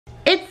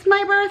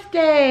my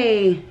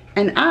birthday,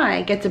 and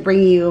I get to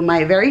bring you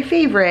my very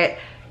favorite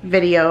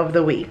video of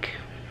the week.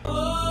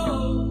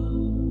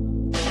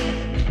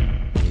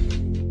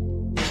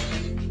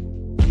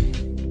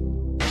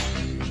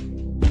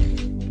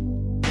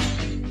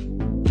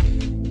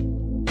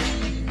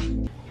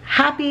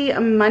 Happy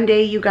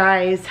Monday, you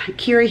guys.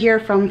 Kira here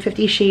from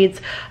 50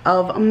 Shades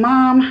of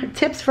Mom,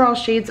 tips for all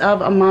shades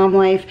of a mom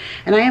life.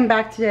 And I am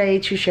back today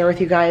to share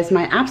with you guys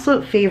my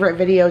absolute favorite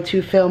video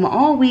to film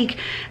all week,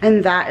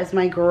 and that is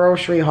my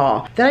grocery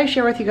haul that I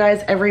share with you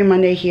guys every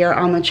Monday here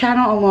on the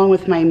channel, along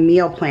with my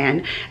meal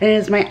plan. And it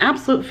is my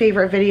absolute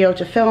favorite video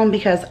to film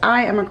because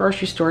I am a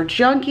grocery store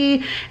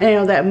junkie, and I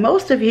know that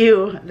most of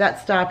you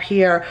that stop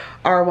here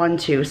are one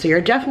too. So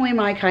you're definitely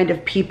my kind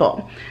of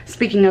people.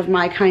 Speaking of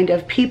my kind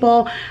of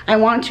people, I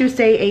want to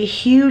say a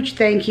huge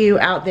thank you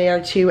out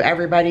there to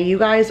everybody. You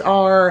guys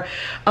are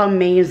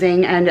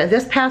amazing. And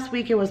this past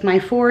week, it was my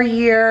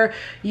 4-year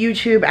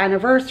YouTube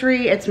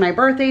anniversary. It's my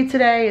birthday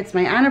today. It's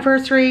my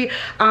anniversary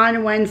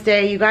on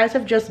Wednesday. You guys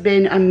have just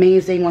been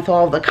amazing with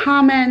all the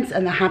comments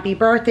and the happy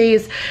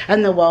birthdays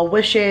and the well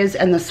wishes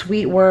and the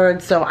sweet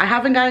words. So I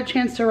haven't got a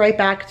chance to write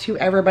back to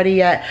everybody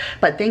yet,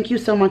 but thank you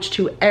so much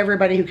to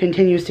everybody who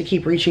continues to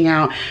keep reaching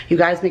out. You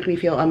guys make me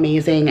feel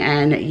amazing,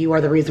 and you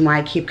are the reason why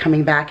I keep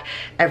coming back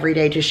every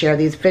day to share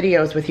these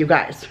videos with you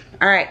guys.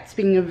 All right,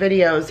 speaking of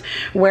videos,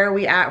 where are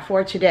we at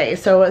for today?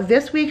 So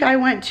this week I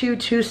went to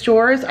 2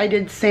 stores. I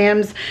did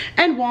Sam's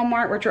and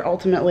Walmart, which are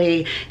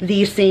ultimately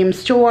the same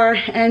store.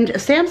 And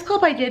Sam's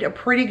Club I did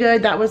pretty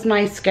good. That was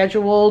my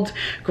scheduled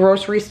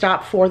grocery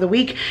stop for the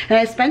week. And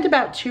I spent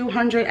about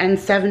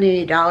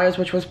 $278,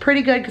 which was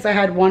pretty good because I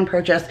had one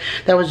purchase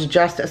that was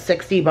just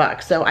 60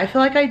 bucks. So I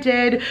feel like I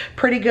did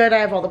pretty good. I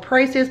have all the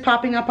prices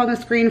popping up on the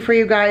screen for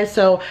you guys.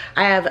 So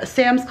I have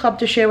Sam's Club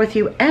to share with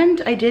you,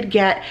 and I did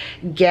get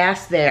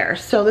gas there.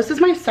 So this is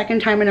my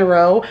 2nd time in a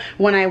row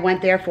when I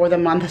went there for the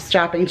month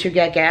stopping to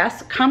get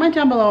gas. Comment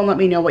down below and let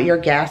me know what your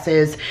gas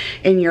is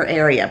in your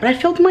area. But I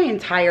filled my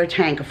entire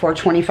tank for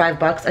 25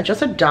 bucks at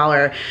just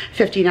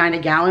 $1.59 a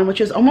gallon,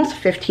 which is almost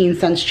 15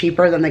 cents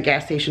cheaper than the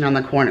gas station on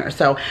the corner.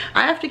 So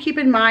I have to keep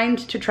in mind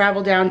to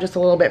travel down just a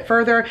little bit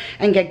further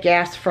and get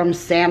gas from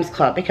Sam's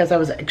Club because I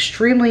was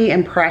extremely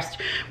impressed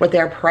with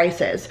their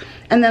prices.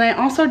 And then I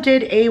also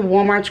did a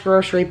Walmart's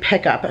grocery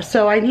pickup.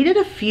 So I needed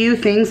a few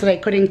things that I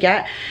couldn't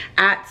get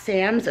at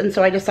Sam's, and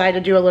so I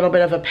decided to do a little bit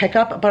of a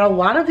pickup, but a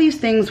lot of these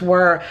things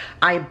were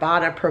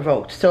Ibotta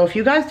provoked. So if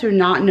you guys do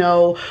not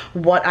know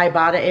what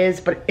Ibotta is,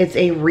 but it's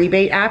a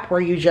rebate app where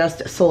you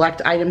just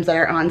select items that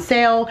are on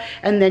sale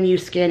and then you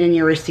scan in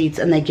your receipts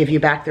and they give you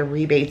back the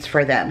rebates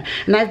for them.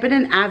 And I've been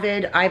an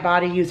avid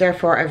Ibotta user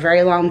for a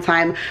very long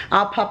time.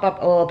 I'll pop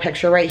up a little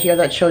picture right here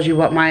that shows you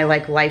what my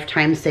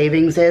lifetime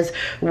savings is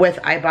with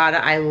Ibotta.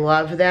 I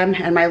love them,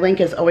 and my link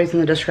is always in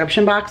the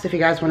description box if you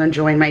guys want to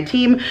join my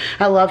team.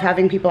 I love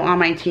having people on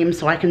my team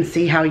so I can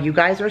see how you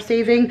guys are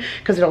saving,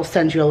 because it'll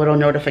send you a little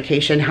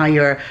notification how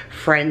your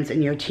friends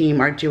and your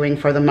team are doing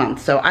for the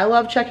month. So I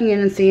love checking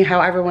in and seeing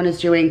how everyone is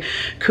doing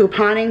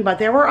couponing, but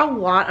there were a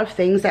lot of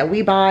things that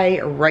we buy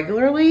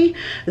regularly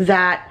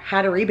that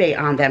had a rebate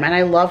on them, and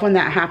I love when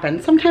that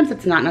happens. Sometimes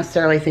it's not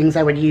necessarily things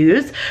I would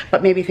use,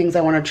 but maybe things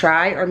I want to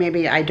try, or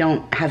maybe I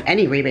don't have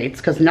any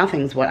rebates because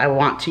nothing's what I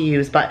want to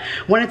use. But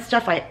when it's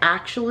stuff I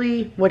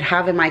actually would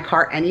have in my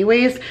cart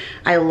anyways,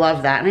 I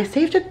love that. And I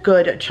saved a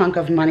good chunk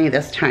of money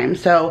this time.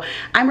 So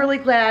I'm really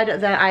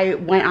glad that I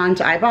went on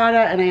to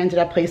Ibotta and I ended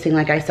up placing,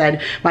 like I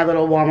said, my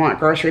little Walmart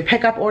grocery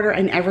pickup order,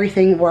 and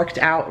everything worked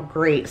out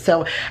great.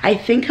 So I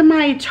think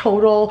my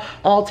total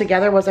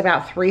altogether was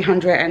about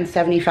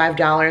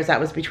 $375. That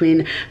was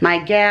between my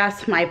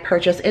gas, my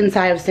purchase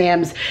inside of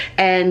Sam's,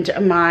 and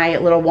my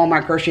little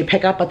Walmart grocery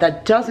pickup, but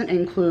that doesn't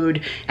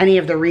include any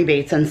of the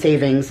rebates and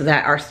savings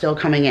that are still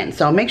coming in.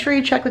 So make sure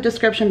you check the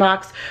description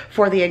box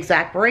for the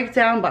exact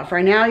breakdown. But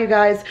for now, you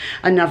guys,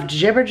 enough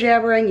jibber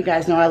jabbering. You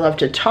guys know I love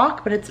to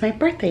talk, but it's my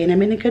birthday and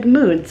I'm in a good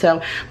mood.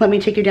 So let me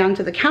take you down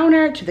to the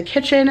counter, to the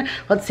kitchen.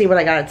 Let's see what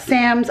I got at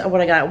Sam's,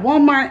 what I got at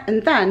Walmart,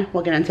 and then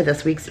we'll get into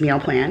this week's meal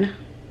plan.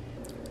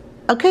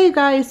 Okay, you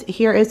guys,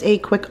 here is a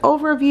quick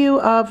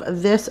overview of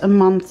this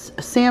month's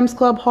Sam's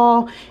Club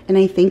haul, and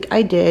I think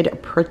I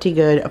did pretty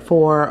good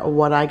for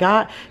what I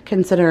got,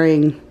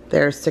 considering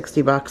there's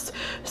 60 bucks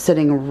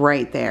sitting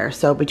right there.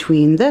 So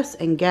between this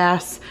and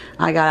gas,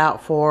 I got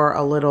out for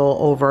a little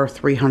over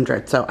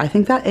 300. So I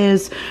think that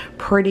is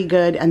pretty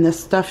good, and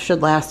this stuff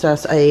should last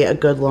us a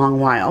good long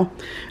while.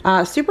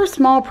 Super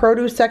small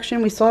produce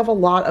section. We still have a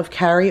lot of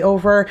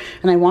carryover,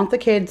 and I want the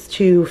kids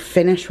to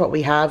finish what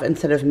we have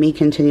instead of me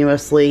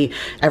continuously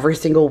every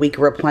single week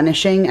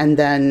replenishing and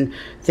then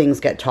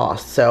things get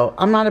tossed. So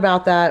I'm not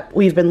about that.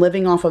 We've been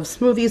living off of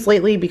smoothies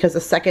lately because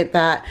the second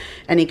that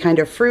any kind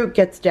of fruit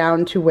gets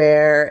down to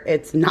where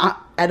it's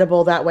not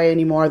edible that way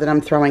anymore, then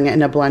I'm throwing it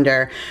in a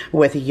blender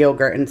with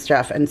yogurt and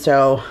stuff. And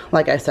so,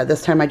 like I said,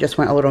 this time I just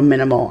went a little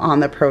minimal on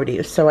the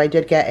produce. So I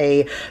did get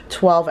a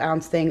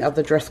 12-ounce thing of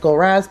the Driscoll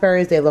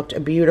raspberries. They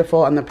looked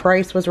beautiful and the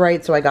price was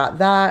right, so I got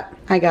that.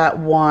 I got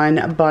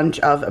one bunch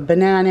of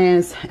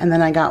bananas, and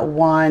then I got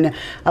one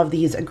of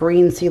these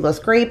green seedless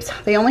grapes.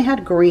 They only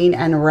had green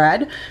and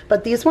red,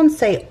 but these ones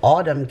say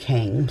Autumn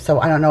King.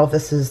 So I don't know if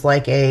this is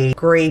like a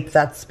grape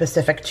that's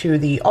specific to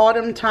the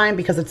autumn time,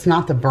 because it's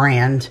not the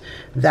brand,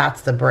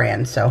 that's the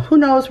brand. So who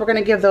knows, we're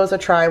gonna give those a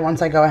try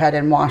once I go ahead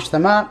and wash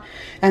them up.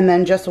 And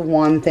then just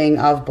one thing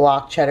of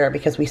block cheddar,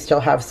 because we still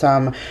have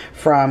some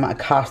from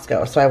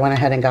Costco. So I went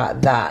ahead and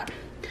got that.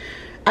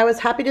 I was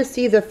happy to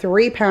see the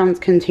 3-pound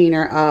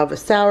container of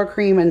sour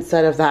cream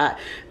instead of that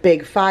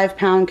big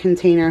 5-pound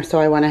container, so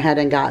I went ahead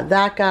and got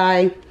that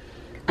guy.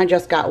 I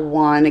just got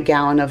 1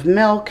 gallon of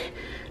milk,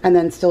 and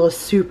then still a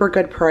super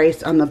good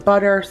price on the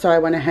butter, so I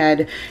went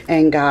ahead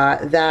and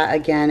got that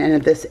again,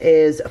 and this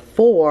is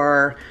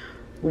 4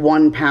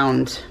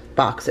 1-pound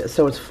boxes,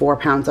 so it's 4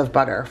 pounds of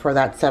butter for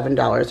that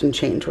 $7 and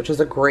change, which is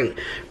a great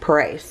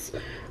price.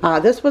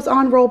 This was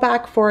on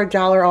rollback for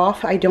 $1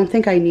 off. I don't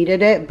think I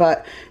needed it,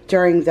 but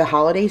during the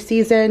holiday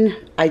season,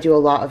 I do a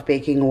lot of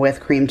baking with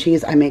cream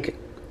cheese. I make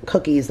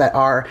cookies that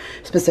are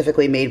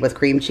specifically made with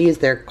cream cheese.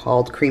 They're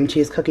called cream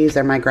cheese cookies.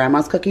 They're my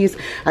grandma's cookies.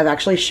 I've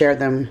actually shared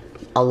them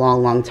a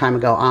long time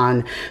ago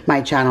on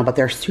my channel, but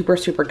they're super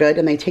good,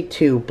 and they take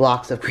 2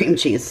 blocks of cream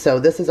cheese. So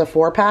this is a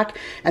 4-pack,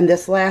 and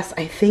this lasts,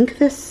 I think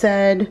this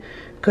said,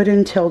 good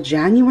until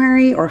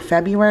January or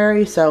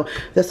February, so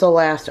this will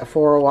last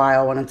for a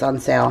while when it's on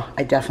sale.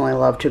 I definitely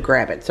love to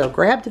grab it. So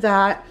grabbed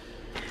that,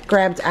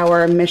 grabbed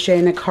our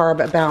Mission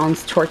Carb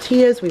Balanced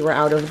tortillas. We were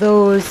out of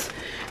those.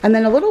 And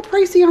then a little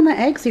pricey on the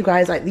eggs, you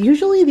guys.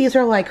 Usually these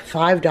are like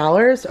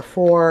 $5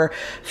 for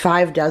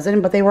 5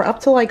 dozen, but they were up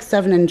to like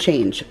 7 and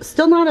change.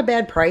 Still not a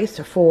bad price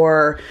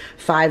for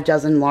 5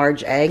 dozen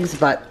large eggs,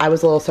 but I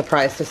was a little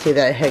surprised to see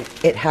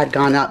that it had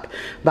gone up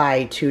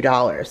by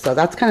 $2. So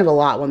that's kind of a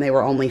lot when they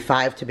were only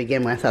 5 to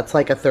begin with. That's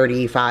like a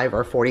 35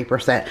 or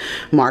 40%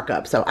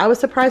 markup. So I was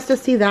surprised to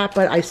see that,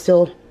 but I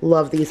still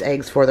love these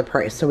eggs for the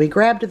price. So we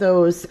grabbed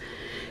those.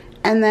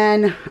 And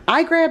then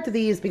I grabbed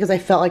these because I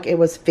felt like it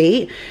was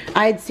fate.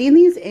 I had seen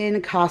these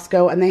in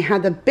Costco and they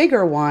had the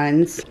bigger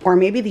ones, or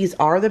maybe these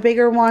are the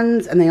bigger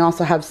ones and they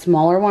also have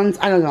smaller ones.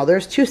 I don't know.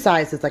 There's 2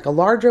 sizes, like a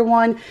larger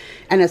one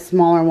and a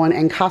smaller one,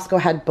 and Costco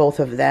had both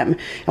of them.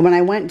 And when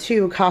I went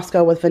to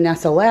Costco with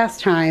Vanessa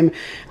last time,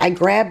 I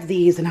grabbed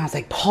these and I was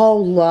like,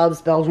 Paul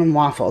loves Belgian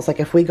waffles.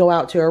 Like if we go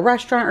out to a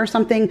restaurant or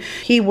something,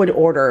 he would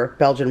order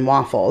Belgian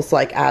waffles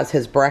like as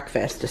his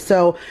breakfast.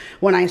 So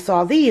when I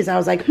saw these, I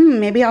was like,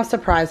 maybe I'll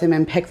surprise him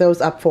and pick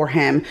those up for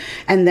him.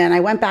 And then I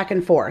went back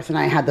and forth and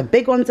I had the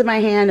big ones in my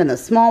hand and the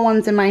small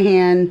ones in my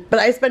hand, but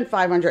I spent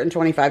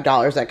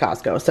 $525 at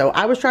Costco. So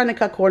I was trying to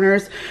cut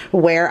corners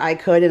where I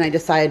could, and I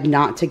decided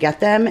not to get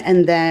them.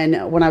 And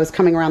then when I was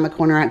coming around the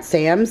corner at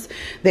Sam's,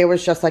 there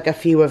was just like a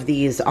few of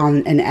these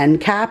on an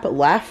end cap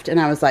left, and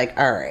I was like,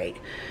 all right.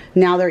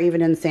 Now they're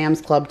even in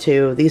Sam's Club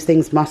too. These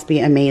things must be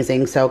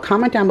amazing. So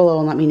comment down below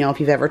and let me know if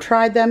you've ever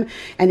tried them,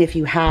 and if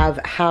you have,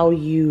 how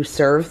you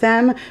serve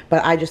them.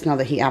 But I just know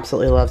that he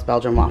absolutely loves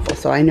Belgian waffles,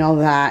 so I know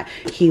that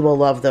he will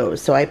love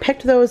those. So I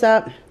picked those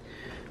up.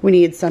 We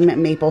need some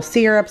maple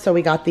syrup, so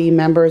we got the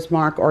Members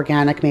Mark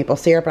organic maple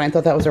syrup, and I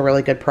thought that was a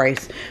really good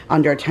price,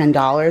 under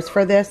 $10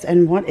 for this.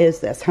 And what is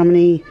this? How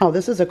many? Oh,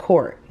 this is a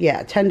quart.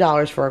 Yeah,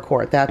 $10 for a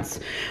quart. That's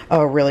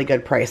a really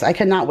good price. I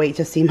cannot wait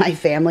to see my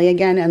family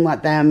again and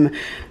let them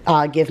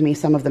give me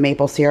some of the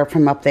maple syrup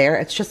from up there.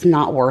 It's just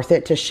not worth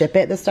it to ship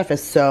it. This stuff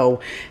is so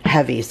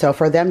heavy. So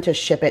for them to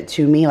ship it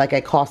to me, like,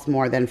 it costs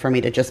more than for me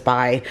to just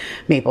buy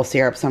maple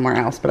syrup somewhere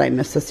else. But I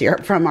miss the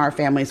syrup from our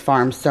family's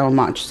farm so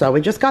much. So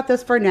we just got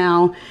this for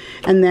now.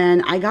 And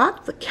then I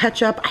got the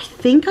ketchup. I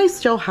think I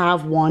still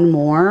have one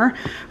more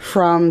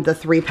from the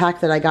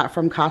 3-pack that I got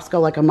from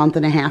Costco like a month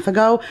and a half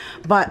ago.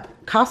 But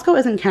Costco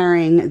isn't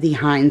carrying the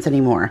Heinz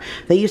anymore.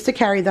 They used to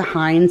carry the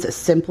Heinz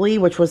Simply,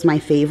 which was my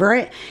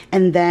favorite,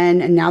 and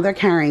then now they're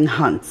carrying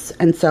Hunt's.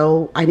 And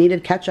so I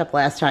needed ketchup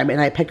last time,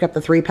 and I picked up the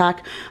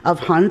 3-pack of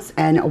Hunt's,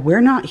 and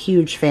we're not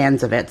huge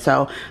fans of it.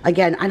 So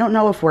again, I don't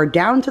know if we're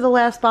down to the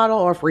last bottle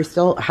or if we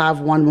still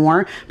have one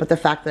more, but the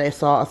fact that I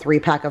saw a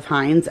 3-pack of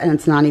Heinz and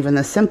it's not even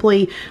the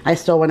Simply, I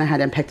still went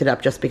ahead and picked it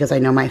up just because I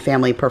know my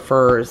family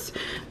prefers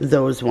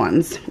those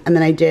ones. And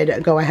then I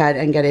did go ahead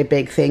and get a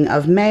big thing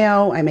of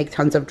mayo. I make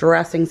tons of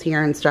dressings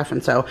here and stuff,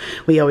 and so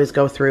we always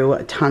go through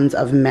tons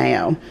of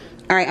mayo.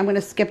 All right, I'm going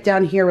to skip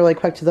down here really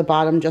quick to the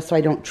bottom just so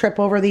I don't trip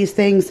over these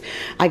things.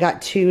 I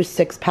got 2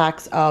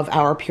 6-packs of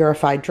our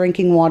purified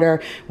drinking water.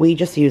 We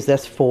just use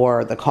this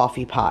for the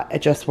coffee pot.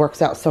 It just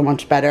works out so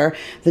much better.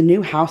 The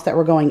new house that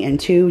we're going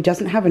into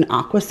doesn't have an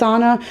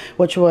Aquasana,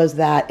 which was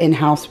that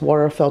in-house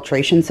water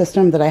filtration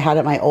system that I had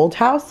at my old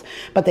house,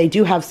 but they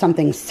do have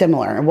something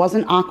similar. It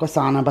wasn't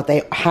Aquasana, but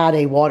they had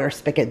a water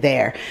spigot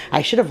there.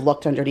 I should have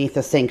looked underneath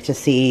the sink to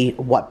see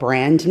what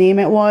brand name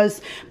it was,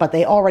 but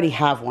they already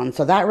have one,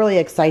 so that really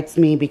excites gets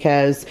me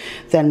because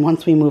then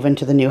once we move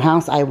into the new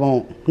house, I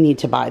won't need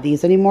to buy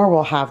these anymore.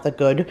 We'll have the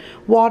good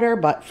water,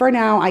 but for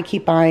now I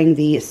keep buying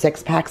the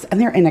 6-packs and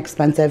they're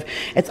inexpensive.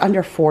 It's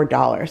under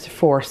 $4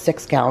 for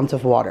 6 gallons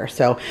of water.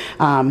 So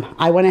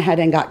I went ahead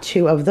and got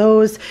 2 of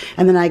those,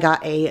 and then I got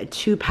a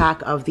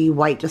 2-pack of the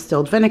white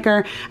distilled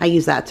vinegar. I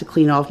use that to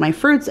clean all of my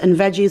fruits and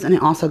veggies, and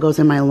it also goes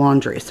in my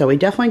laundry. So we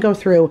definitely go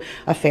through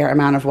a fair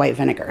amount of white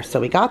vinegar. So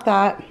we got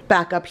that.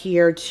 Back up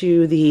here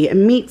to the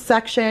meat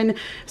section.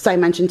 So I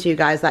mentioned to you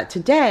guys that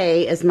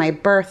today is my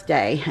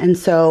birthday, and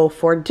so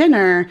for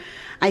dinner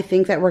I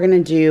think that we're gonna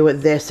do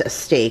this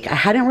steak. I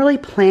hadn't really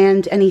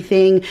planned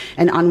anything,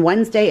 and on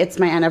Wednesday it's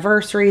my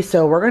anniversary,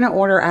 so we're gonna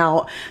order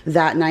out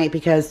that night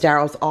because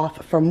Daryl's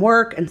off from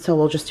work, and so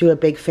we'll just do a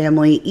big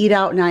family eat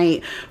out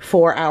night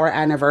for our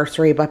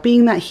anniversary. But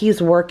being that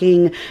he's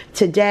working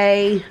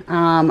today,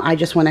 I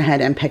just went ahead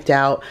and picked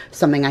out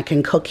something I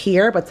can cook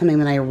here, but something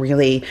that I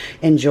really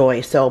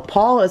enjoy. So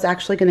Paul is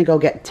actually gonna go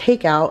get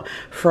takeout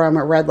from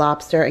Red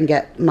Lobster and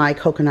get my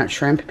coconut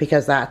shrimp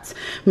because that's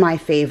my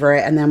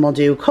favorite, and then we'll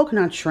do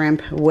coconut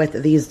shrimp with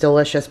these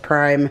delicious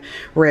prime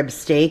rib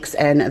steaks,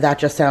 and that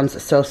just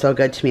sounds so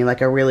good to me,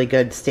 like a really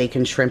good steak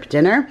and shrimp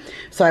dinner.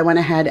 So I went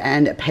ahead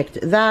and picked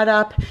that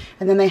up,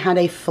 and then they had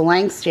a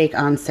flank steak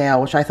on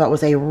sale, which I thought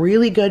was a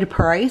really good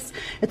price.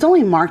 It's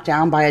only marked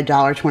down by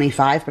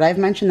 $1.25, but I've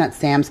mentioned that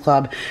Sam's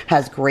Club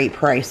has great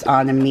price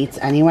on the meats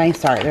anyway.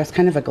 Sorry, there's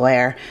kind of a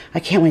glare. I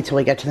can't wait till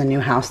we get to the new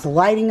house. The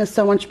lighting is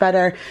so much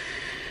better.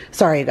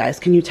 Sorry, you guys,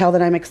 can you tell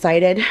that I'm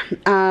excited?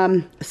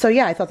 So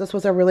yeah, I thought this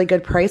was a really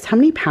good price. How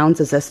many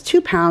pounds is this?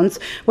 2 pounds,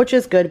 which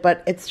is good,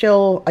 but it's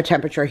still a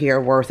temperature here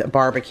worth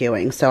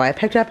barbecuing. So I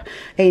picked up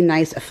a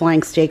nice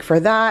flank steak for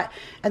that.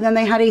 And then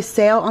they had a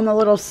sale on the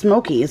little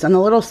smokies, and the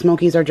little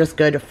smokies are just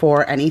good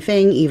for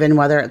anything, even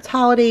whether it's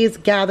holidays,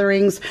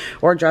 gatherings,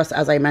 or just,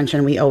 as I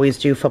mentioned, we always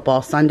do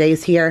football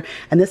Sundays here.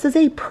 And this is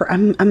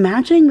I'm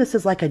imagining this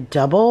is like a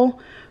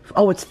double.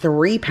 Oh, it's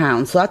 3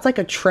 pounds. So that's like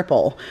a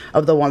triple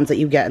of the ones that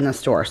you get in the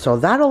store. So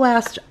that'll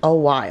last a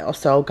while.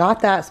 So got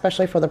that,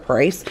 especially for the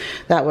price.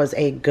 That was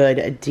a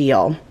good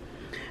deal.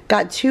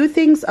 Got 2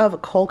 things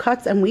of cold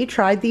cuts, and we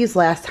tried these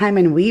last time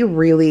and we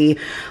really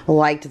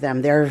liked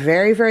them. They're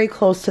very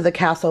close to the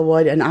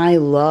Castlewood, and I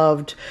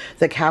loved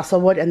the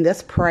Castlewood, and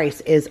this price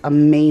is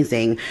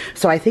amazing.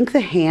 So I think the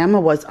ham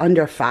was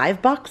under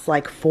 $5,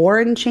 like 4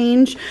 and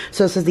change.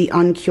 So this is the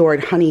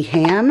uncured honey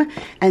ham,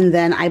 and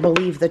then I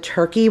believe the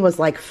turkey was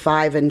like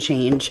 5 and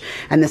change,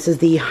 and this is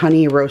the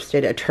honey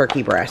roasted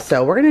turkey breast.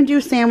 So we're gonna do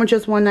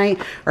sandwiches one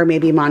night, or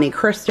maybe Monte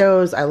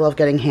Cristos. I love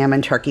getting ham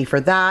and turkey for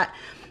that.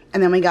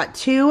 And then we got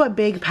 2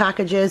 big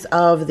packages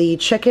of the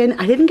chicken.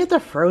 I didn't get the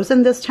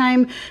frozen this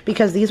time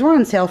because these were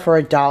on sale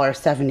for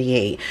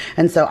 $1.78.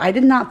 And so I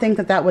did not think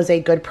that that was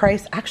a good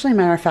price. Actually,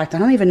 matter of fact, I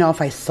don't even know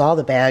if I saw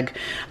the bag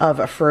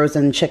of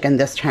frozen chicken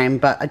this time,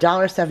 but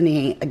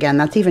 $1.78, again,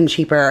 that's even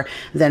cheaper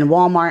than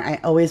Walmart. I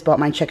always bought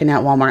my chicken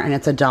at Walmart, and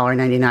it's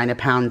 $1.99 a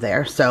pound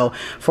there. So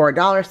for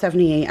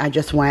 $1.78, I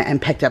just went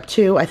and picked up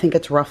 2. I think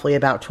it's roughly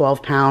about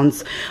 12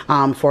 pounds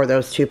for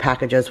those 2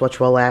 packages, which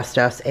will last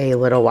us a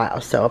little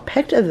while. So I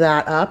picked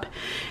that up,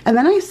 and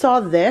then I saw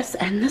this,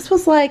 and this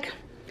was like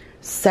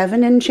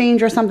 7 and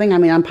change or something. I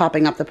mean, I'm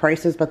popping up the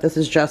prices, but this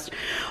is just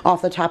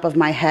off the top of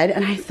my head,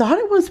 and I thought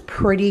it was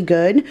pretty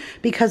good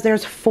because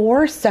there's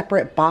 4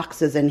 separate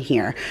boxes in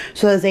here.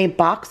 So there's a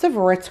box of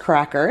Ritz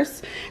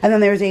crackers, and then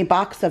there's a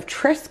box of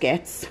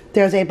Triscuits,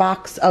 there's a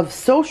box of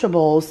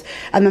Sociables,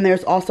 and then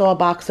there's also a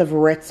box of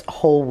Ritz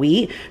whole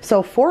wheat.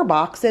 So 4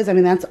 boxes. I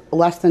mean, that's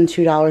less than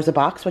 $2 a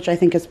box, which I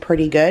think is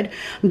pretty good.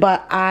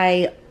 But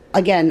I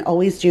again,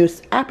 always do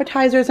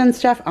appetizers and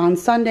stuff on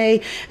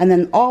Sunday, and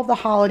then all the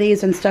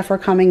holidays and stuff are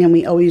coming, and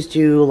we always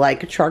do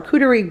like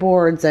charcuterie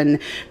boards and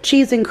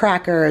cheese and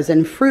crackers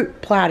and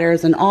fruit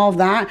platters and all of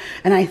that.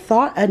 And I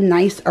thought a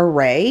nice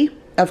array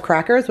of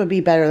crackers would be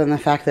better than the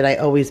fact that I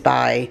always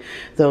buy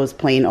those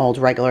plain old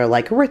regular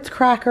like Ritz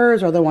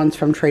crackers or the ones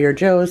from Trader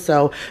Joe's.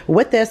 So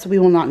with this, we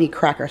will not need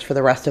crackers for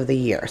the rest of the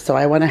year. So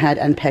I went ahead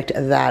and picked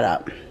that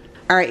up.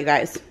 All right, you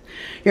guys,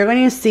 you're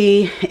going to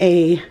see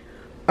a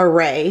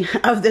array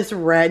of this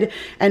red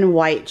and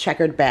white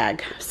checkered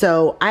bag.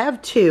 So I have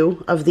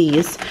 2 of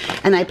these,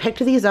 and I picked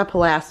these up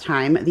last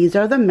time. These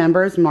are the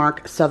Members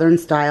Mark Southern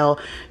Style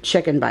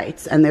Chicken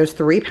Bites, and there's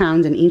 3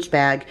 pounds in each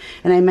bag.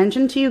 And I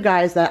mentioned to you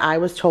guys that I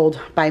was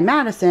told by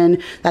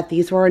Madison that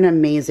these were an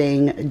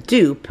amazing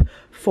dupe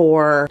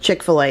for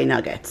Chick-fil-A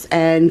nuggets.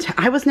 And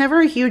I was never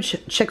a huge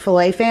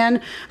Chick-fil-A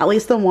fan, at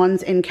least the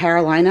ones in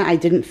Carolina I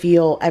didn't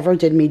feel ever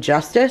did me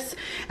justice.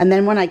 And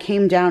then when I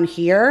came down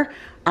here,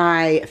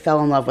 I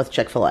fell in love with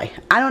Chick-fil-A.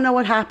 I don't know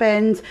what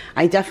happened.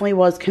 I definitely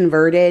was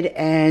converted,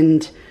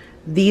 and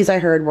these I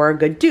heard were a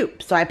good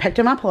dupe. So I picked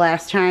them up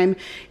last time,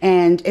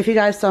 and if you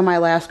guys saw my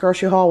last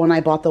grocery haul when I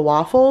bought the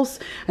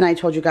waffles, and I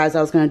told you guys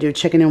I was going to do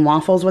chicken and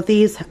waffles with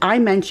these, I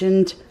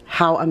mentioned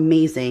how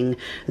amazing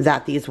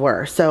that these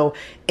were. So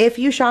if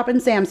you shop in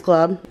Sam's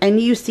Club and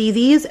you see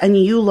these and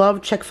you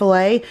love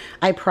Chick-fil-A,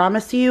 I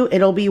promise you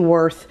it'll be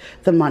worth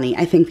the money.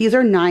 I think these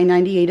are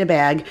 $9.98 a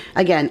bag.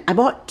 Again, I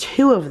bought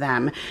 2 of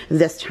them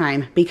this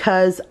time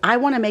because I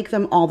want to make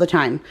them all the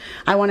time.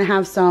 I want to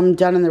have some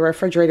done in the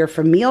refrigerator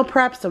for meal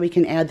prep so we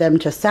can add them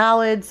to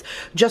salads,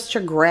 just to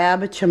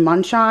grab to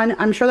munch on.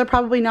 I'm sure they're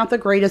probably not the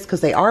greatest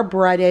because they are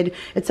breaded.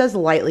 It says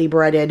lightly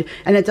breaded,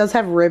 and it does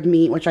have rib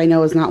meat, which I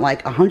know is not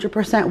like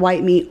 100%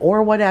 white meat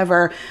or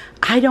whatever.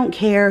 I don't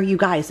care, you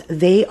guys.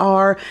 They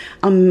are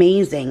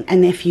amazing.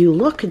 And if you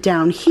look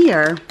down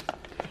here,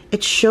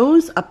 it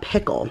shows a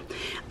pickle.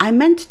 I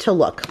meant to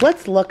look.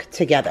 Let's look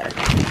together.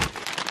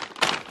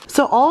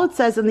 So all it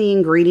says in the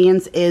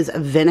ingredients is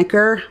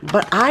vinegar,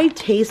 but I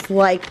taste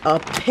like a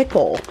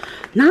pickle.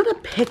 Not a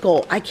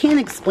pickle, I can't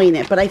explain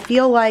it, but I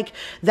feel like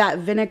that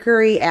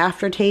vinegary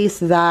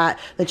aftertaste that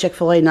the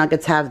Chick-fil-A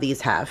nuggets have,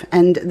 these have.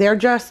 And they're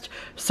just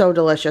so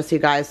delicious, you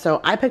guys.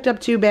 So I picked up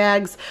 2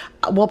 bags.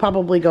 We'll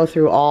probably go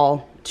through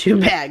all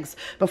 2 bags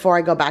before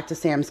I go back to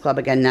Sam's Club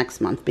again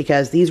next month,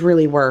 because these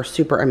really were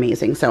super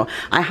amazing. So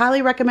I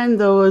highly recommend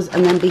those.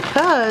 And then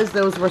because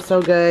those were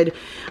so good,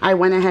 I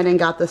went ahead and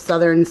got the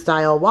Southern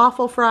style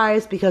waffle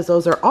fries, because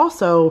those are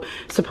also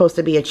supposed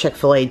to be a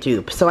Chick-fil-A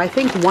dupe. So I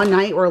think one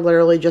night we're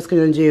literally just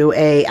going to do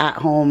a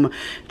at-home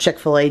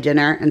Chick-fil-A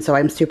dinner, and so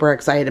I'm super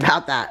excited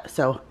about that.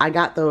 So I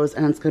got those,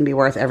 and it's going to be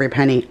worth every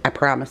penny, I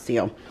promise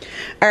you.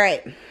 All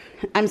right,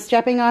 I'm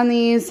stepping on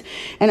these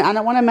and I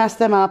don't want to mess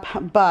them up,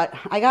 but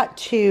I got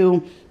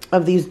 2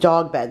 of these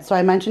dog beds. So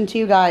I mentioned to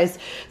you guys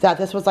that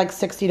this was like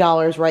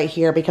 $60 right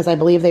here, because I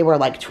believe they were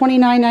like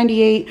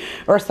 $29.98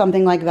 or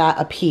something like that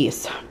a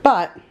piece.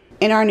 But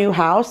in our new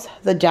house,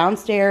 the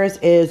downstairs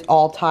is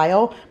all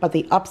tile, but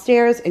the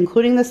upstairs,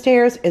 including the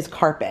stairs, is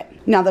carpet.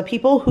 Now, the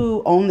people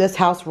who own this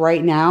house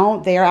right now,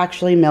 they are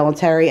actually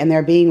military, and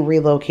they're being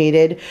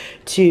relocated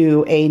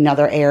to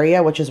another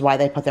area, which is why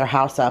they put their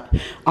house up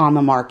on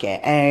the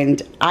market.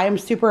 And I am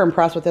super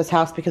impressed with this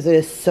house because it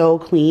is so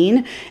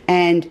clean,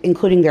 and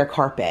including their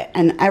carpet.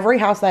 And every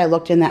house that I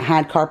looked in that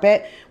had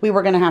carpet, we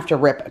were gonna have to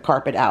rip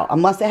carpet out.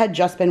 Unless it had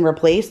just been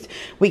replaced,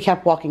 we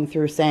kept walking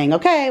through saying,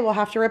 okay, we'll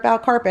have to rip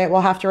out carpet,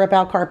 we'll have to rip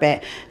out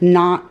carpet.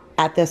 Not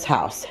at this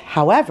house.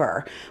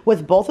 However,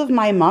 with both of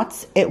my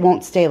mutts, it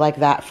won't stay like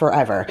that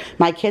forever.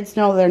 My kids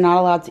know they're not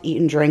allowed to eat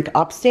and drink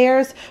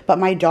upstairs, but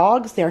my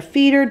dogs, their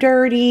feet are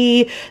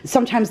dirty.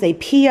 Sometimes they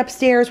pee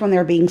upstairs when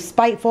they're being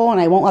spiteful, and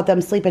I won't let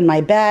them sleep in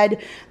my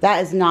bed.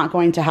 That is not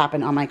going to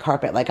happen on my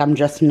carpet. Like, I'm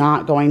just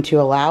not going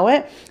to allow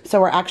it.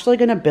 So we're actually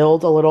going to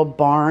build a little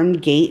barn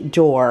gate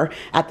door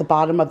at the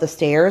bottom of the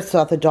stairs so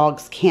that the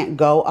dogs can't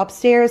go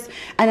upstairs.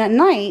 And at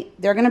night,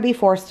 they're going to be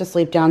forced to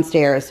sleep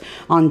downstairs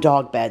on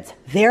dog beds.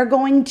 They're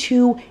going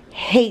to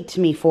hate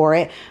me for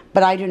it,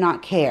 but I do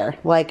not care.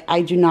 Like,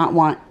 I do not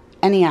want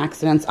any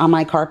accidents on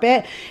my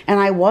carpet. And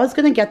I was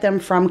going to get them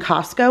from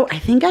Costco. I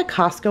think at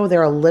Costco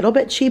they're a little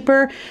bit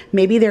cheaper.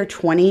 Maybe they're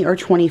 $20 or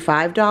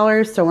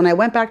 $25. So when I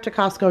went back to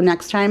Costco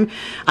next time,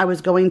 I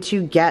was going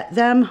to get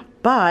them,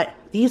 but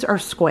these are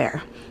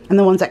square. And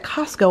the ones at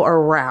Costco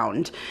are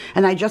round.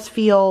 And I just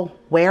feel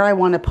where I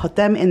want to put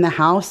them in the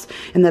house,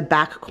 in the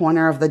back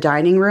corner of the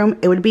dining room,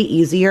 it would be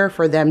easier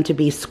for them to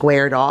be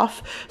squared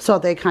off so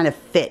they kind of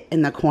fit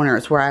in the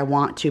corners where I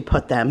want to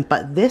put them.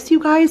 But this, you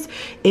guys,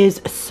 is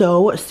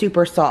so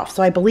super soft.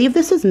 So I believe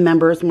this is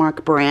Members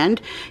Mark brand.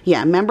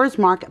 Yeah, Members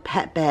Mark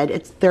pet bed.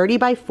 It's 30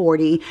 by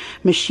 40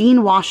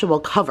 machine washable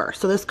cover.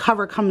 So this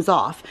cover comes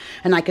off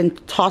and I can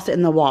toss it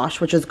in the wash,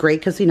 which is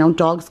great because, you know,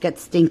 dogs get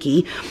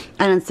stinky.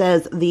 And it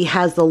says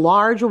has the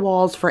large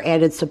walls for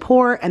added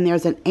support, and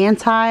there's an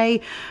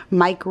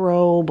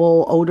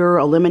anti-microbial odor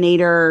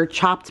eliminator,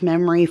 chopped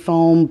memory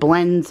foam,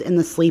 blends in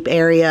the sleep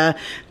area.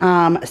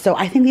 So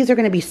I think these are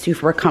going to be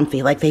super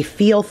comfy. Like, they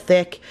feel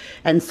thick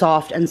and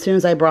soft, and as soon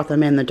as I brought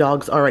them in, the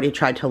dogs already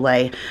tried to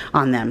lay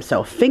on them.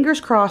 So fingers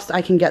crossed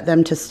I can get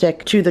them to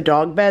stick to the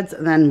dog beds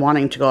and then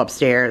wanting to go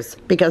upstairs,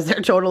 because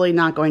they're totally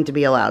not going to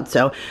be allowed.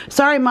 So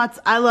sorry, mutts,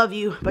 I love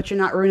you, but you're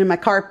not ruining my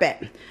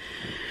carpet.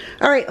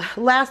 All right,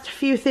 last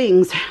few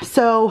things.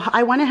 So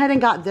I went ahead and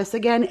got this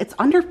again. It's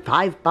under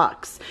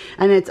 $5,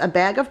 and it's a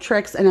bag of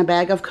Trix and a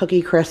bag of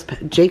Cookie Crisp.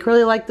 Jake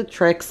really liked the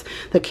Trix.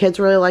 The kids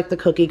really liked the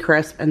Cookie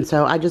Crisp, and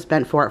so I just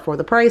bent for it for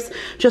the price,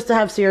 just to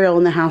have cereal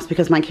in the house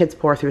because my kids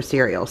pour through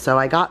cereal. So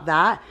I got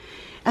that.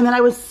 And then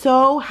I was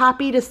so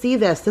happy to see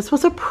this. This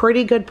was a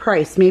pretty good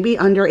price, maybe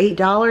under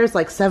 $8,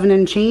 like $7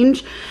 and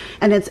change.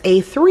 And it's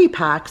a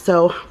 3-pack,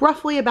 so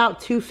roughly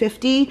about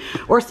 $2.50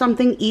 or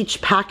something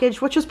each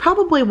package, which is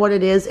probably what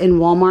it is in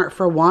Walmart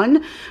for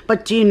one.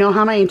 But do you know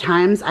how many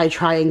times I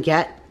try and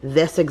get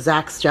this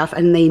exact stuff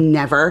and they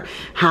never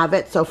have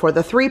it. So for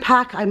the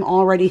 3-pack, I'm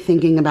already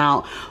thinking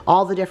about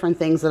all the different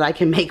things that I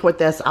can make with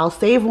this. I'll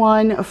save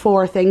one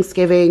for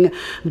Thanksgiving,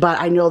 but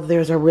I know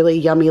there's a really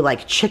yummy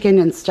like chicken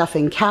and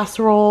stuffing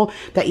casserole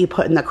that you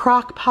put in the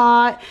crock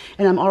pot.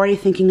 And I'm already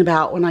thinking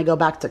about when I go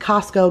back to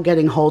Costco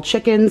getting whole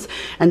chickens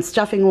and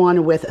stuffing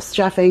one with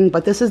stuffing.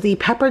 But this is the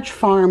Pepperidge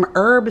Farm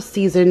herb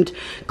seasoned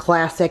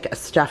classic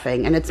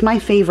stuffing, and it's my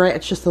favorite.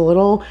 It's just the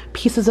little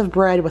pieces of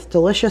bread with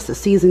delicious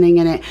seasoning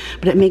in it,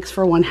 but it makes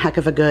for one heck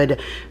of a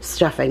good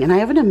stuffing. And I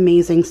have an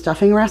amazing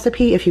stuffing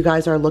recipe if you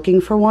guys are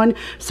looking for one,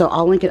 so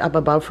I'll link it up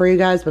above for you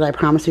guys, but I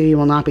promise you, you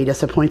will not be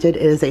disappointed.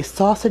 It is a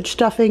sausage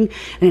stuffing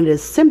and it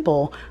is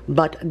simple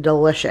but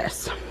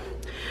delicious.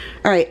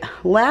 All right,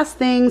 last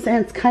things,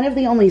 and it's kind of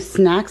the only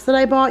snacks that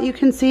I bought, you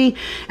can see,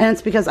 and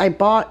it's because I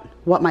bought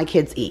what my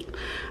kids eat.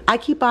 I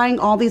keep buying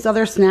all these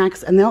other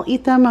snacks and they'll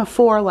eat them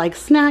for like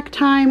snack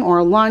time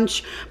or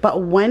lunch,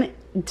 but when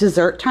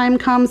dessert time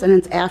comes and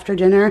it's after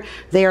dinner,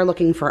 they are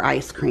looking for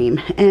ice cream.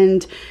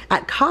 And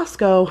at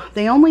Costco,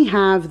 they only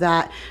have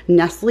that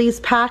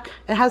Nestle's pack.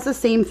 It has the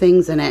same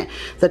things in it.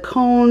 The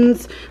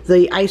cones,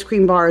 the ice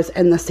cream bars,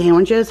 and the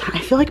sandwiches. I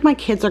feel like my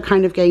kids are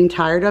kind of getting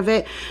tired of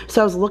it.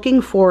 So I was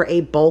looking for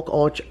a bulk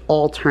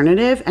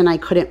alternative and I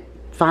couldn't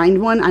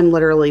find one. I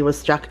literally was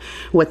stuck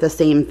with the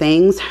same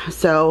things.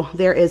 So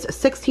there is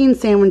 16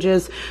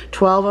 sandwiches,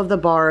 12 of the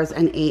bars,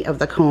 and 8 of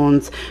the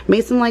cones.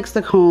 Mason likes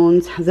the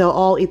cones. They'll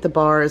all eat the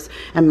bars,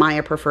 and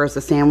Maya prefers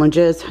the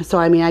sandwiches. So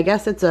I mean, I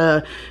guess it's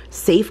a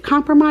safe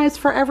compromise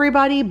for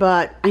everybody,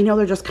 but I know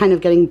they're just kind of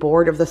getting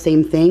bored of the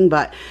same thing,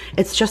 but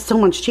it's just so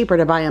much cheaper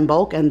to buy in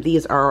bulk, and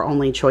these are our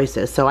only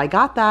choices. So I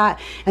got that,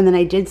 and then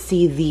I did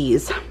see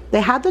these. They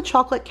had the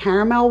chocolate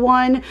caramel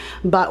one,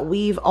 but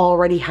we've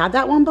already had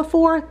that one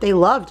before. They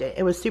loved it.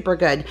 It was super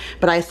good,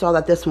 but I saw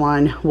that this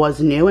one was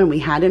new and we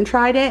hadn't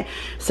tried it.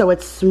 So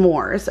it's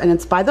s'mores, and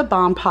it's by the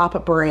Bomb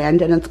Pop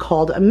brand, and it's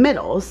called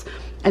Middles.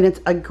 And it's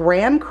a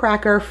graham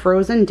cracker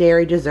frozen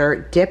dairy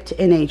dessert dipped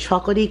in a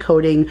chocolatey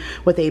coating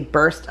with a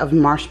burst of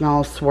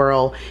marshmallow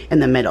swirl in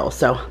the middle.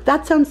 So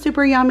that sounds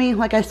super yummy.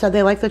 Like I said,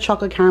 they like the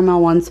chocolate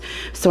caramel ones,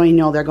 so I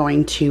know they're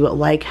going to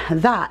like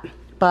that.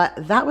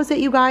 But that was it,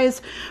 you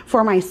guys,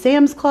 for my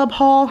Sam's Club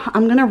haul.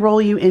 I'm gonna roll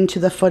you into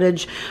the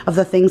footage of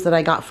the things that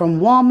I got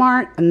from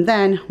Walmart, and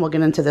then we'll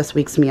get into this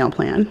week's meal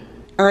plan.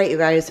 All right, you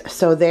guys,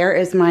 so there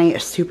is my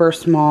super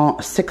small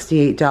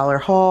 $68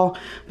 haul.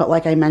 But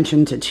like I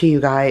mentioned to you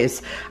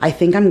guys, I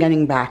think I'm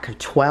getting back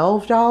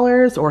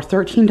 $12 or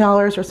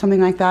 $13 or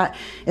something like that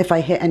if I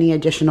hit any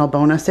additional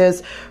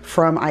bonuses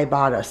from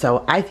Ibotta.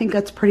 So I think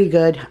that's pretty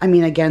good. I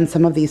mean, again,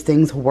 some of these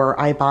things were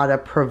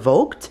Ibotta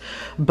provoked,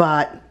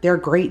 but they're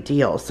great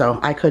deals, so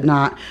I could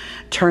not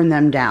turn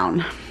them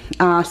down.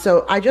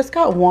 So I just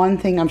got one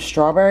thing of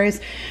strawberries.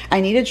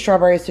 I needed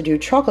strawberries to do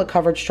chocolate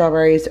covered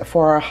strawberries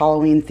for our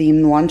Halloween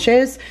themed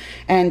lunches,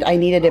 and I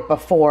needed it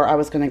before I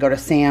was going to go to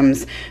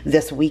Sam's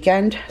this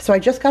weekend. So I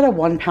just got a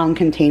 1-pound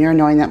container,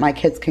 knowing that my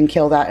kids can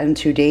kill that in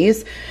 2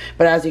 days.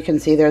 But as you can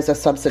see, there's a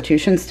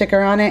substitution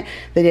sticker on it.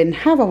 They didn't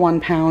have a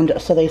 1 pound,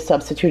 so they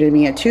substituted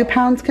me a 2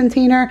 pounds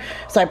container.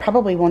 So I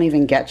probably won't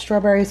even get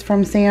strawberries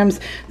from Sam's.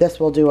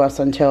 This will do us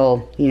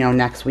until, you know,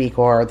 next week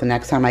or the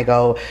next time I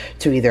go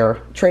to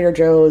either Trader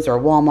Joe's or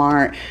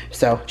Walmart.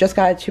 So just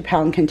got a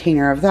 2-pound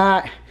container of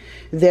that.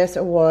 This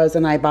was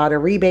an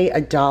Ibotta rebate,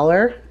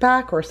 $1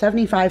 back, or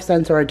 75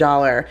 cents or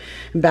 $1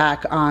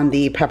 back on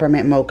the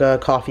peppermint mocha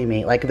coffee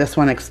mate. Like this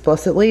one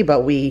explicitly,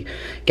 but we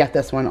get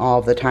this one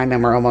all the time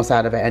and we're almost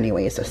out of it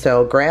anyways.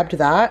 So grabbed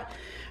that.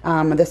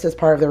 This is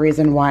part of the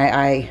reason why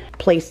I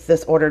placed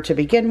this order to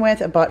begin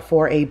with, but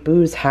for a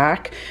booze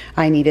hack,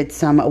 I needed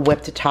some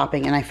whipped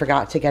topping and I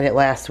forgot to get it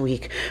last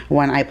week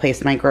when I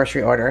placed my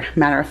grocery order.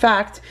 Matter of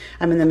fact,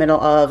 I'm in the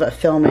middle of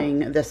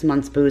filming this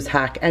month's booze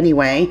hack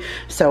anyway.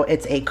 So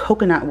it's a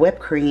coconut whipped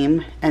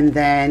cream and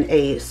then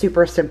a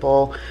super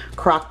simple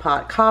crock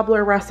pot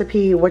cobbler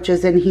recipe, which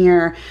is in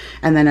here,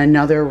 and then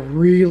another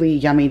really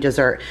yummy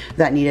dessert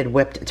that needed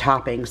whipped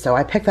topping. So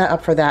I picked that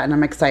up for that and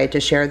I'm excited to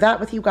share that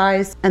with you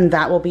guys, and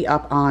that will be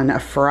up on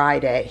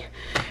Friday.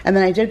 And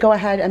then I did go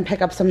ahead and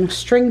pick up some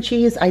string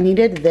cheese. I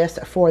needed this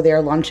for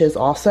their lunches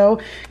also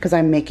because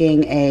I'm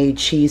making a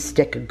cheese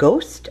stick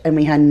ghost and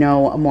we had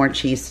no more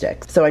cheese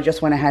sticks. So I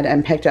just went ahead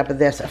and picked up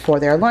this for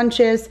their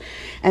lunches.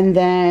 And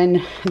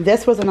then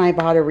this was an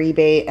Ibotta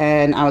rebate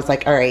and I was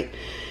like, all right,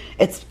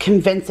 it's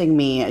convincing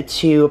me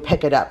to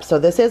pick it up. So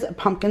this is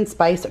pumpkin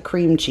spice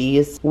cream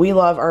cheese. We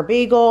love our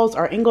bagels,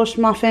 our English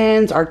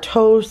muffins, our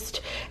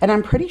toast, and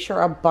I'm pretty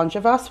sure a bunch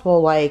of us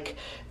will like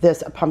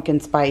this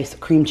pumpkin spice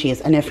cream cheese.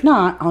 And if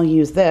not, I'll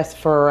use this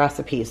for a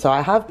recipe. So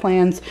I have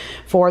plans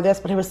for this,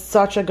 but it was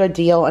such a good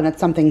deal and it's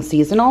something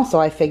seasonal. So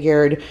I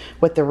figured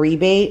with the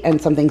rebate and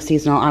something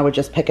seasonal, I would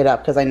just pick it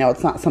up because I know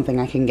it's not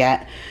something I can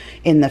get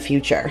in the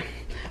future.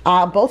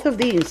 Both of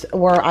these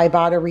were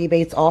Ibotta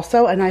rebates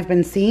also, and I've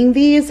been seeing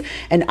these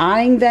and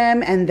eyeing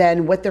them, and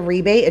then with the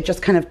rebate, it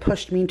just kind of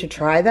pushed me to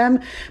try them,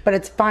 but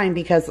it's fine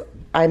because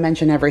I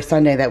mention every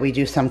Sunday that we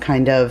do some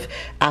kind of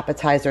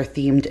appetizer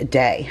themed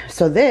day.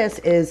 So this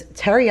is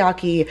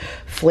teriyaki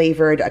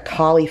flavored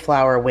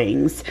cauliflower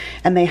wings,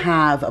 and they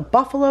have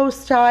buffalo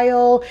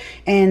style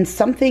and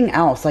something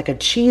else like a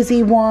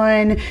cheesy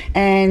one,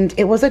 and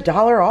it was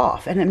 $1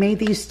 off, and it made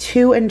these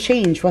 2 and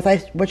change,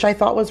 which I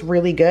thought was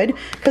really good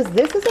because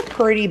this is a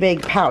pretty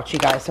big pouch, you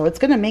guys, so it's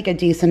gonna make a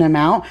decent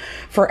amount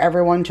for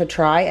everyone to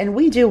try. And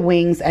we do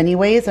wings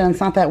anyways, and it's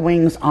not that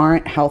wings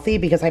aren't healthy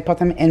because I put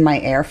them in my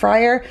air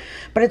fryer,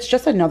 but it's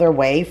just another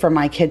way for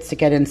my kids to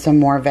get in some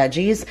more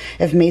veggies.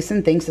 If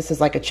Mason thinks this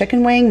is like a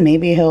chicken wing,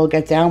 maybe he'll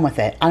get down with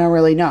it. I don't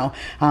really know,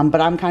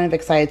 but I'm kind of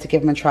excited to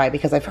give them a try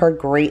because I've heard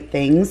great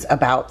things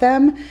about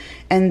them.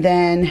 And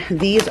then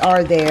these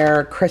are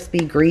their crispy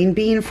green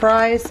bean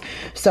fries.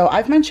 So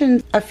I've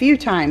mentioned a few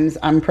times,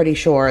 I'm pretty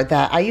sure,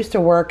 that I used to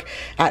work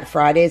at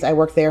Fridays. I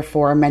worked there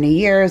for many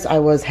years. I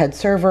was head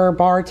server,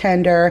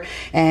 bartender,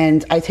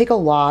 and I take a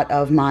lot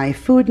of my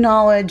food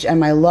knowledge and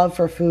my love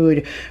for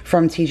food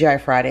from TGI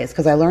Fridays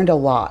because I learned a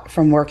lot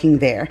from working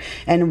there.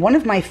 And one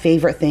of my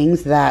favorite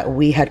things that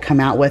we had come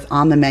out with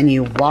on the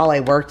menu while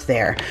I worked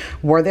there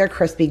were their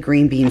crispy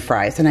green bean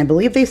fries. And I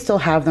believe they still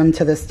have them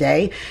to this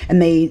day,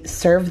 and they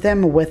serve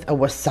them with a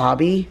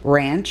wasabi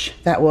ranch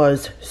that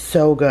was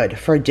so good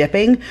for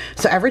dipping.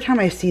 So every time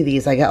I see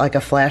these, I get like a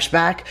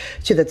flashback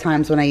to the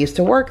times when I used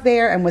to work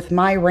there, and with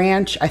my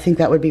ranch, I think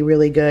that would be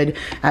really good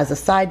as a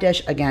side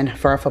dish, again,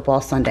 for a football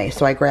Sunday.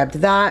 So I grabbed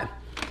that.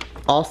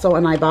 Also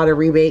an Ibotta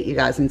rebate. You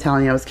guys, I'm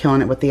telling you, I was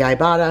killing it with the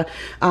Ibotta.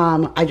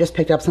 I just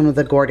picked up some of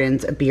the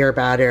Gordon's beer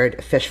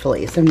battered fish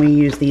fillets, and we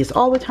use these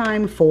all the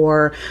time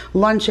for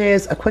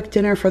lunches, a quick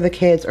dinner for the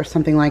kids, or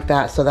something like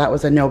that. So that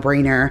was a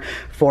no-brainer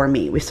for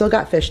me. We still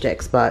got fish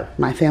sticks, but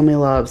my family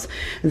loves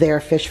their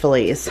fish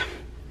fillets.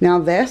 Now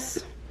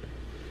this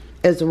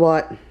is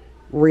what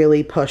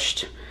really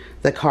pushed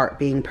the cart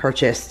being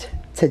purchased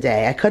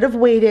today. I could have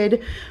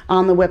waited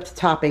on the whipped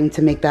topping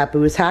to make that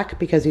booze hack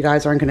because you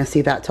guys aren't going to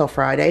see that till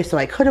Friday. So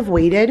I could have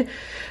waited,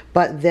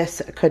 but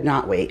this could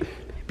not wait.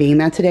 Being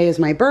that today is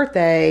my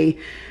birthday,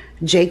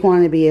 Jake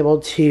wanted to be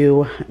able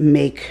to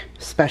make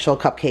special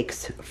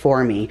cupcakes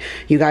for me.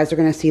 You guys are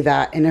going to see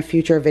that in a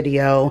future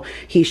video.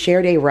 He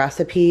shared a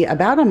recipe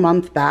about a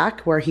month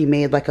back where he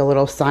made like a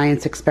little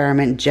science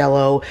experiment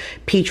jello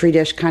petri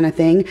dish kind of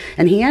thing,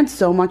 and he had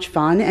so much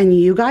fun, and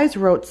you guys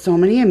wrote so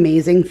many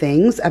amazing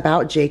things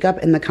about Jacob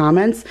in the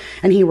comments,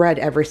 and he read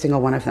every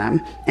single one of them,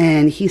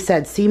 and he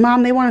said, see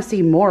mom, they want to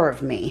see more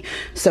of me.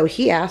 So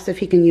he asked if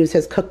he can use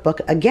his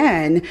cookbook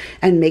again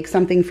and make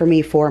something for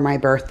me for my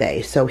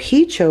birthday. So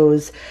he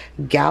chose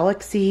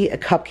Galaxy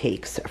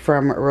cupcakes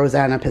from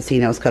Rosanna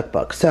Pacino's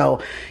cookbook. So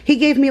he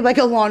gave me like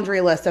a laundry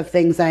list of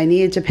things I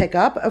needed to pick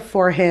up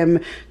for him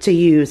to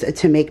use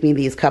to make me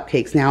these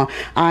cupcakes. Now,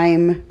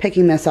 I'm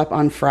picking this up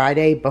on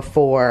Friday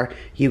before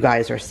you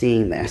guys are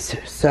seeing this.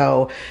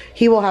 So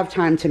he will have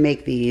time to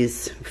make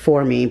these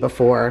for me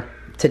before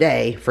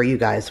today for you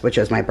guys, which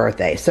is my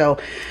birthday. So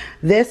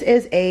this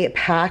is a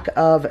pack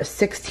of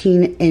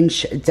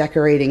 16-inch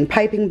decorating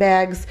piping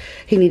bags.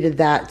 He needed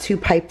that to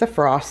pipe the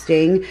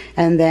frosting,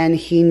 and then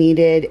he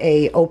needed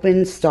a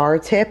open star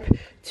tip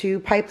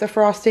to pipe the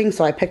frosting.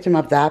 So I picked him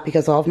up that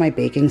because all of my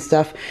baking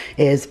stuff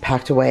is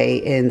packed away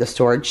in the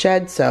storage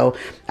shed. So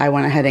I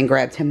went ahead and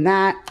grabbed him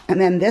that.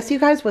 And then this, you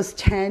guys, was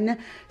 $10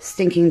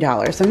 stinking.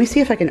 Let me see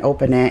if I can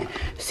open it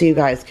so you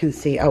guys can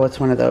see. Oh, it's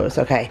one of those.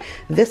 Okay.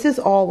 This is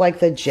all like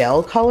the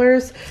gel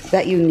colors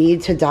that you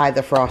need to dye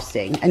the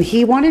frosting. And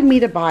he wanted me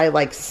to buy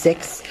like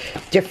 6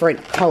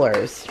 different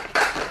colors.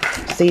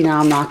 See, now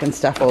I'm knocking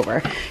stuff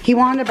over. He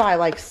wanted to buy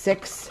like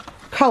 6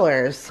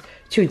 colors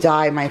to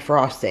dye my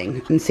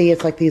frosting. And see,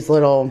 it's like these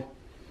little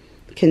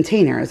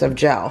containers of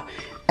gel.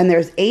 And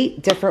there's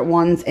 8 different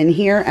ones in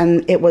here,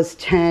 and it was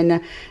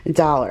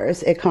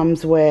 $10. It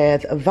comes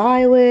with a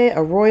violet,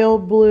 a royal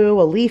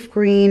blue, a leaf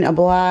green, a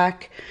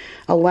black,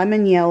 a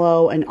lemon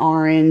yellow, an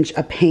orange,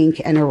 a pink,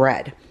 and a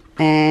red.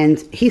 And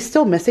he's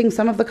still missing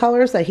some of the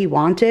colors that he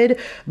wanted,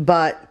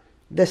 but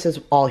this is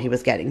all he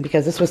was getting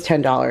because this was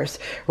 $10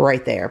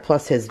 right there,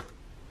 plus his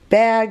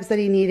bags that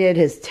he needed,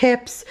 his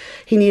tips.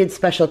 He needed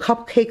special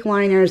cupcake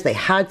liners. They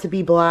had to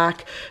be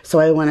black. So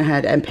I went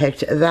ahead and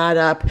picked that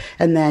up.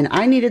 And then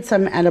I needed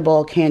some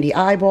edible candy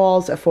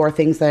eyeballs for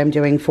things that I'm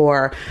doing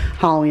for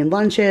Halloween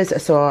lunches.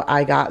 So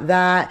I got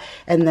that.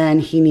 And then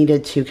he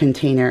needed 2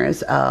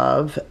 containers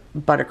of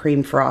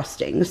buttercream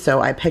frosting.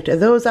 So I picked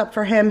those up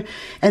for him.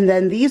 And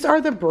then these are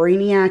the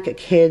Brainiac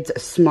Kids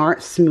Smart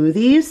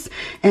Smoothies.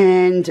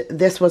 And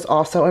this was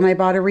also an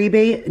Ibotta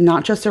rebate,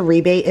 not just a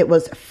rebate, it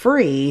was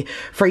free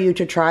for you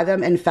to try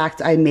them. In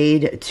fact, I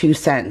made 2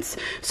 cents.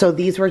 So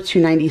these were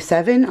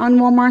 $2.97 on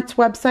Walmart's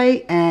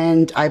website,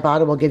 and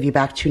Ibotta will give you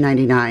back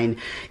 $2.99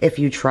 if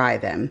you try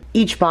them.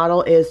 Each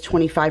bottle is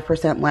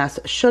 25% less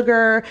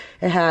sugar.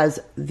 It has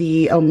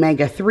the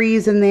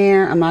omega-3s in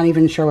there. I'm not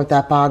even sure what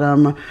that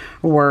bottom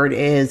word word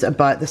is,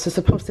 but this is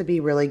supposed to be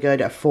really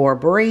good for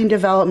brain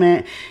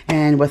development.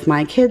 And with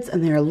my kids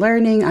and their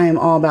learning, I am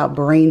all about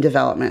brain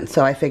development.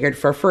 So I figured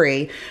for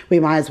free, we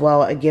might as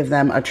well give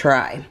them a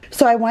try.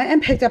 So I went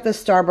and picked up the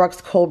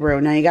Starbucks cold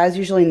brew. Now you guys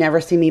usually never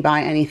see me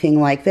buy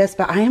anything like this,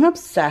 but I am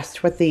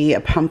obsessed with the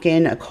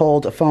pumpkin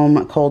cold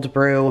foam cold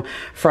brew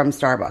from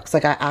Starbucks.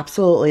 Like, I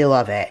absolutely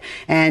love it.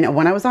 And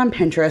when I was on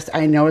Pinterest,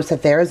 I noticed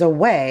that there is a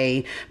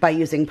way by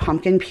using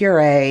pumpkin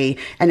puree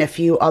and a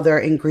few other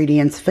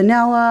ingredients,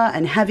 vanilla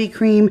and heavy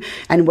cream,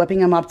 and whipping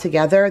them up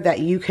together, that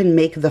you can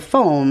make the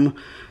foam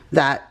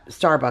that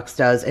Starbucks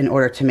does in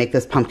order to make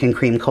this pumpkin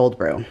cream cold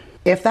brew.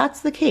 If that's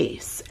the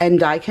case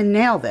and I can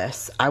nail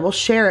this, I will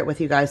share it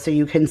with you guys so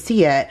you can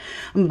see it,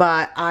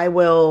 but I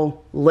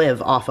will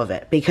live off of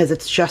it because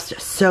it's just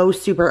so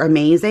super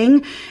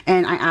amazing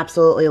and I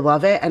absolutely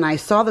love it. And I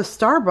saw the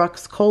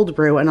Starbucks cold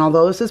brew, and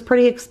although this is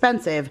pretty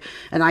expensive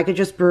and I could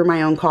just brew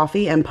my own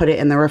coffee and put it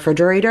in the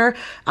refrigerator,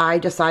 I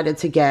decided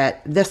to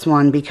get this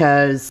one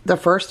because the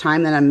first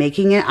time that I'm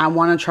making it, I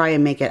want to try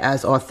and make it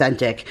as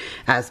authentic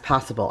as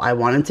possible. I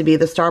want it to be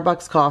the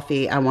Starbucks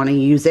coffee. I want to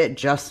use it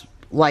just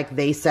like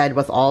they said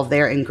with all of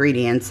their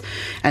ingredients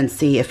and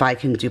see if I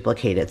can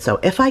duplicate it. So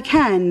if I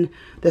can,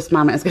 this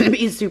mama is going to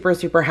be super,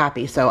 super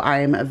happy. So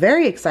I'm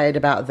very excited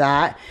about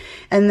that.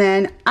 And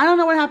then I don't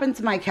know what happened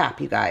to my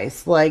cap, you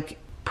guys. Like,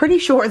 pretty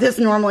sure this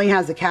normally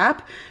has a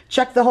cap.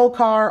 Check the whole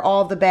car,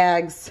 all of the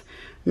bags.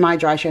 My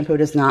dry shampoo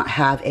does not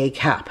have a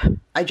cap.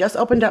 I just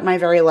opened up my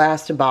very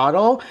last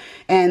bottle,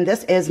 and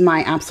this is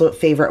my absolute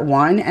favorite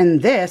one.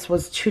 And this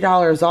was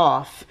 $2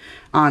 off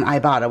on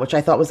Ibotta, which I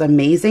thought was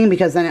amazing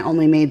because then it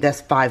only made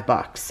this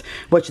 $5,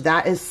 which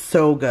that is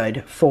so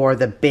good for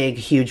the big,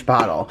 huge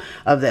bottle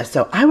of this.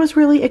 So I was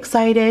really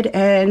excited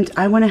and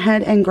I went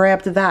ahead and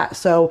grabbed that.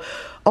 So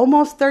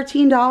almost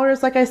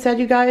 $13, like I said,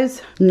 you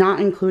guys, not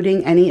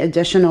including any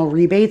additional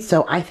rebates.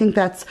 So I think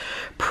that's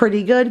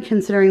pretty good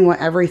considering what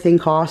everything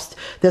costs.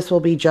 This will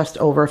be just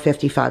over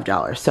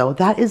 $55. So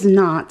that is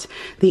not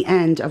the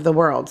end of the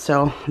world.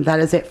 So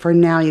that is it for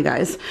now, you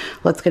guys.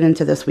 Let's get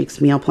into this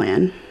week's meal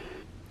plan.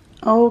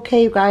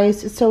 Okay, you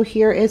guys, so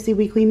here is the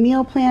weekly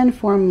meal plan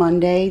for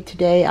Monday,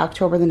 today,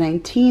 October the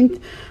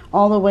 19th,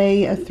 all the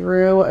way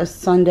through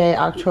Sunday,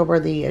 October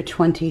the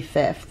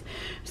 25th.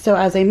 So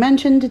as I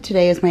mentioned,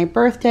 today is my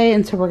birthday,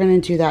 and so we're going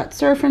to do that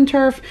surf and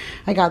turf.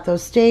 I got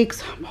those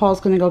steaks.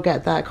 Paul's going to go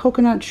get that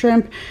coconut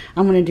shrimp.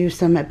 I'm going to do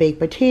some baked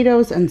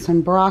potatoes and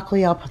some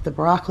broccoli. I'll put the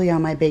broccoli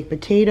on my baked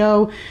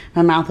potato.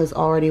 My mouth is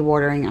already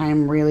watering. I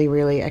am really,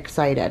 really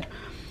excited.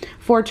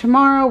 For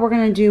tomorrow, we're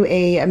going to do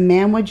a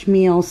Manwich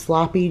meal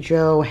sloppy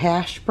joe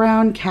hash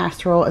brown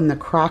casserole in the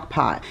crock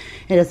pot.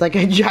 It is like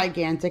a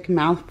gigantic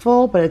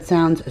mouthful, but it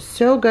sounds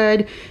so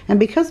good. And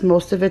because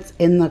most of it's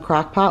in the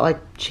crock pot, like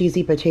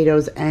cheesy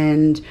potatoes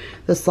and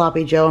the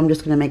sloppy joe, I'm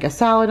just going to make a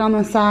salad on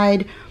the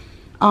side.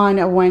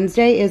 On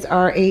Wednesday is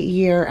our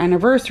 8-year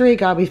anniversary.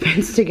 God, we've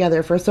been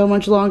together for so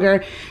much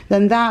longer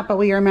than that, but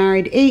we are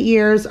married 8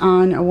 years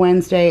on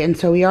Wednesday, and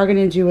so we are going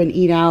to do an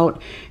eat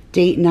out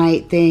date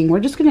night thing.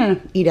 We're just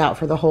gonna eat out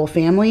for the whole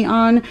family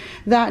on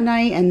that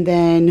night, and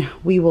then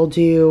we will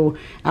do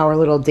our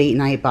little date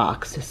night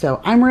box. So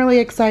I'm really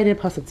excited,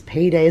 plus it's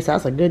payday, so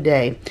that's a good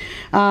day.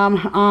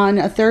 On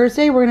a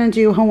Thursday, we're gonna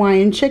do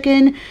Hawaiian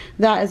chicken.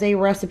 That is a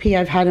recipe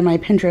I've had in my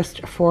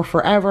Pinterest for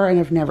forever and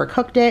I've never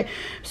cooked it.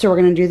 So we're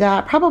gonna do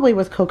that, probably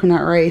with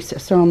coconut rice.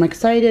 So I'm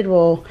excited.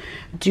 We'll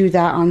do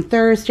that on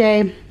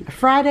Thursday.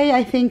 Friday,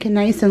 I think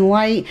nice and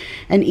light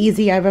and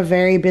easy. I have a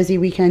very busy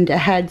weekend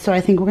ahead, so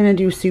I think we're gonna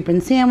do soup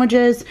and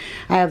sandwiches.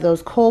 I have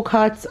those cold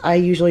cuts. I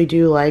usually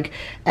do like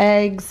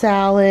egg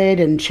salad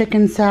and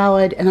chicken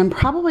salad, and I'm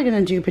probably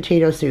gonna do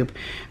potato soup.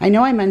 I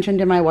know I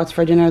mentioned in my what's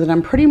for dinner that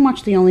I'm pretty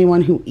much the only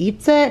one who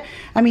eats it.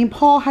 I mean,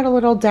 Paul had a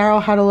little,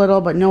 Daryl had a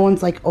little, but no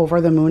one's like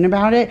over the moon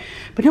about it.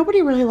 But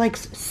nobody really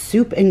likes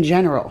soup in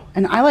general,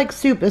 and I like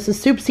soup. This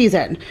is soup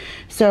season.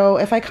 So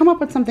if I come up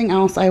with something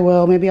else, I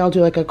will. Maybe I'll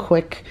do like a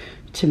quick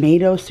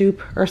tomato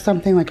soup or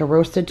something, like a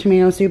roasted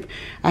tomato soup.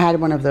 I had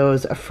one of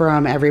those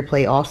from Every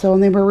Plate also,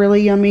 and they were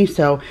really yummy,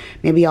 so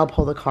maybe I'll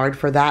pull the card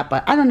for that.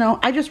 But I don't know,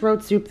 I just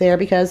wrote soup there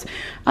because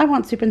I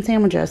want soup and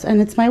sandwiches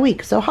and it's my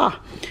week, so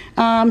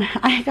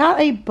I got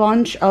a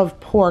bunch of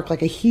pork,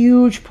 like a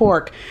huge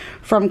pork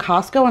from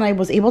Costco, and I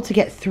was able to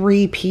get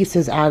 3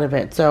 pieces out of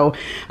it. So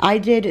I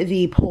did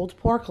the pulled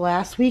pork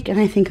last week, and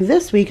I think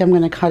this week I'm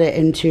going to cut it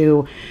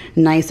into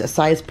nice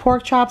sized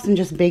pork chops and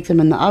just bake them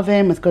in the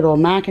oven with good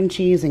old mac and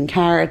cheese and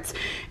carrots.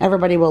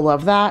 Everybody will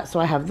love that, so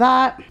I have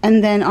that.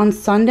 And then on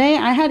Sunday,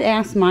 I had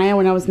asked Maya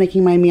when I was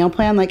making my meal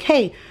plan, like,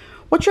 hey,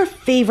 what's your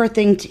favorite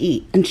thing to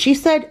eat? And she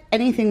said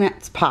anything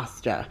that's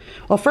pasta.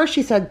 Well, first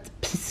she said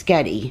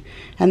spaghetti.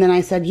 And then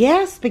I said,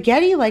 yeah,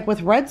 spaghetti, like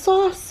with red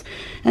sauce?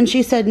 And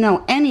she said,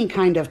 no, any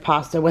kind of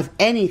pasta with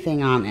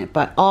anything on it.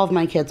 But all of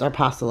my kids are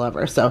pasta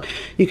lovers, so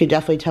you could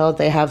definitely tell that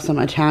they have some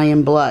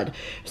Italian blood.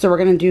 So we're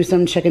going to do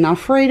some chicken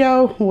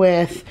Alfredo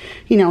with,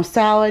 you know,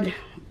 salad,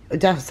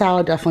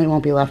 salad definitely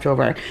won't be left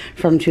over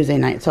from Tuesday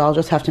night, so I'll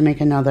just have to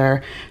make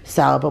another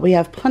salad. But we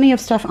have plenty of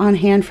stuff on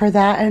hand for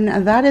that,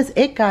 and that is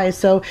it, guys.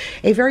 So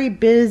a very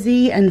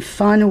busy and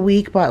fun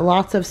week, but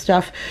lots of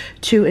stuff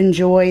to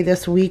enjoy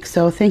this week.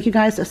 So thank you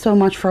guys so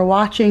much for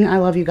watching. I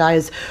love you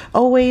guys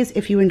always.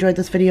 If you enjoyed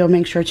this video,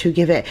 make sure to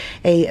give it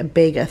a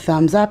big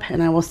thumbs up,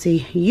 and I will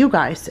see you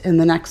guys in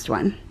the next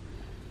one.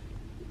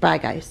 Bye,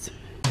 guys.